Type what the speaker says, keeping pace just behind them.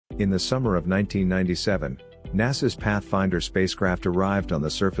In the summer of 1997, NASA's Pathfinder spacecraft arrived on the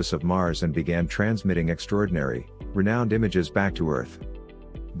surface of Mars and began transmitting extraordinary, renowned images back to Earth.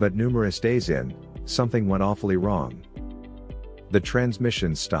 But numerous days in, something went awfully wrong. The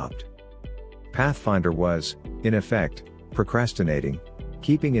transmissions stopped. Pathfinder was, in effect, procrastinating,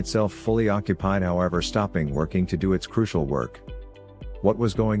 keeping itself fully occupied however stopping working to do its crucial work. What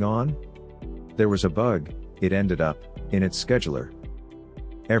was going on? There was a bug, it ended up, in its scheduler.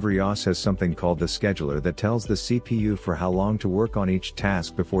 Every OS has something called the scheduler that tells the CPU for how long to work on each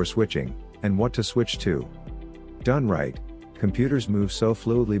task before switching, and what to switch to. Done right, computers move so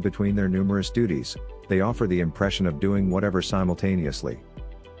fluidly between their numerous duties, they offer the impression of doing whatever simultaneously.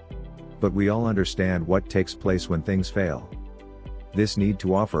 But we all understand what takes place when things fail. This need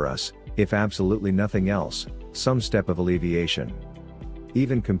to offer us, if absolutely nothing else, some step of alleviation.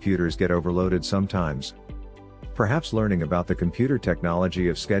 Even computers get overloaded sometimes. Perhaps learning about the computer technology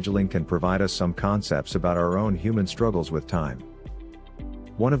of scheduling can provide us some concepts about our own human struggles with time.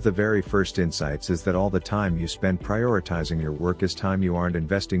 One of the very first insights is that all the time you spend prioritizing your work is time you aren't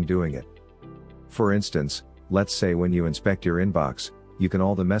investing doing it. For instance, let's say when you inspect your inbox, you can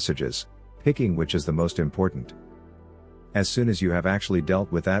all the messages, picking which is the most important. As soon as you have actually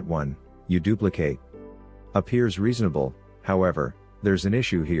dealt with that one, you duplicate. Appears reasonable, however, there's an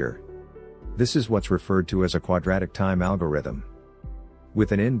issue here. This is what's referred to as a quadratic time algorithm.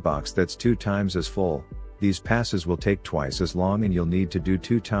 With an inbox that's 2 times as full, these passes will take twice as long and you'll need to do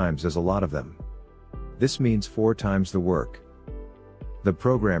 2 times as a lot of them. This means 4 times the work. The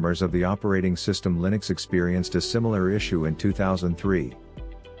programmers of the operating system Linux experienced a similar issue in 2003.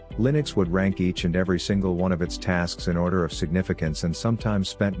 Linux would rank each and every single one of its tasks in order of significance and sometimes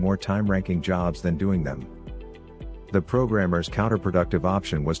spent more time ranking jobs than doing them. The programmer's counterproductive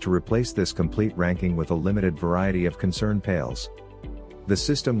option was to replace this complete ranking with a limited variety of concern pales. The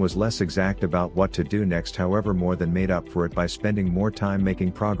system was less exact about what to do next, however more than made up for it by spending more time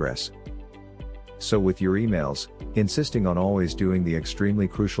making progress. So with your emails, insisting on always doing the extremely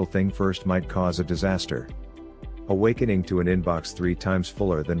crucial thing first might cause a disaster. Awakening to an inbox 3 times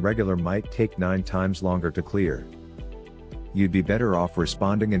fuller than regular might take 9 times longer to clear. You'd be better off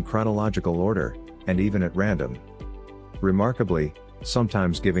responding in chronological order, and even at random. Remarkably,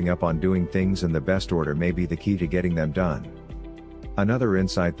 sometimes giving up on doing things in the best order may be the key to getting them done. Another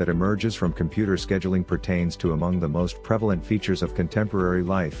insight that emerges from computer scheduling pertains to among the most prevalent features of contemporary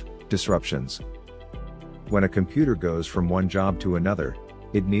life, disruptions. When a computer goes from one job to another,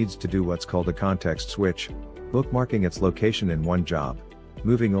 it needs to do what's called a context switch, bookmarking its location in one job,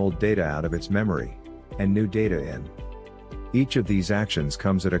 moving old data out of its memory, and new data in. Each of these actions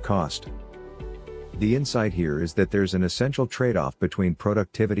comes at a cost. The insight here is that there's an essential trade-off between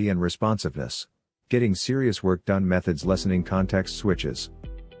productivity and responsiveness. Getting serious work done methods lessening context switches.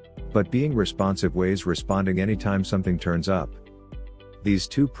 But being responsive ways responding anytime something turns up. These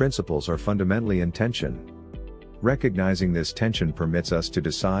two principles are fundamentally in tension. Recognizing this tension permits us to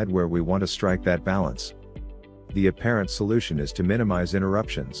decide where we want to strike that balance. The apparent solution is to minimize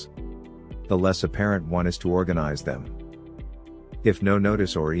interruptions. The less apparent one is to organize them. If no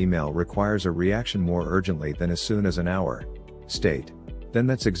notice or email requires a reaction more urgently than as soon as an hour, state, then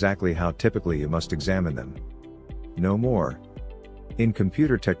that's exactly how typically you must examine them. No more. In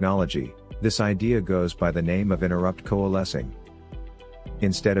computer technology, this idea goes by the name of interrupt coalescing.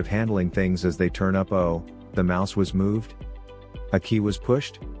 Instead of handling things as they turn up, oh, the mouse was moved? A key was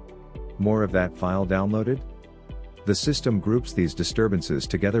pushed? More of that file downloaded? The system groups these disturbances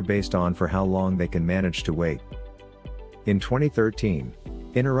together based on for how long they can manage to wait. In 2013,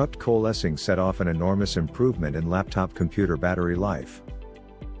 interrupt coalescing set off an enormous improvement in laptop computer battery life.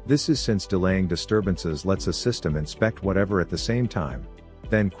 This is since delaying disturbances lets a system inspect whatever at the same time,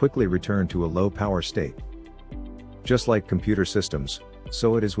 then quickly return to a low power state. Just like computer systems,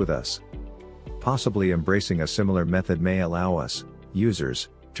 so it is with us. Possibly embracing a similar method may allow us, users,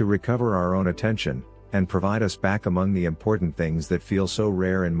 to recover our own attention, and provide us back among the important things that feel so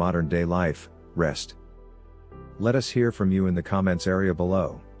rare in modern day life, rest. Let us hear from you in the comments area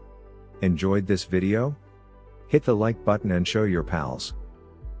below. Enjoyed this video? Hit the like button and show your pals.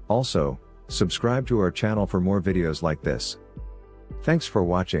 Also, subscribe to our channel for more videos like this. Thanks for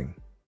watching.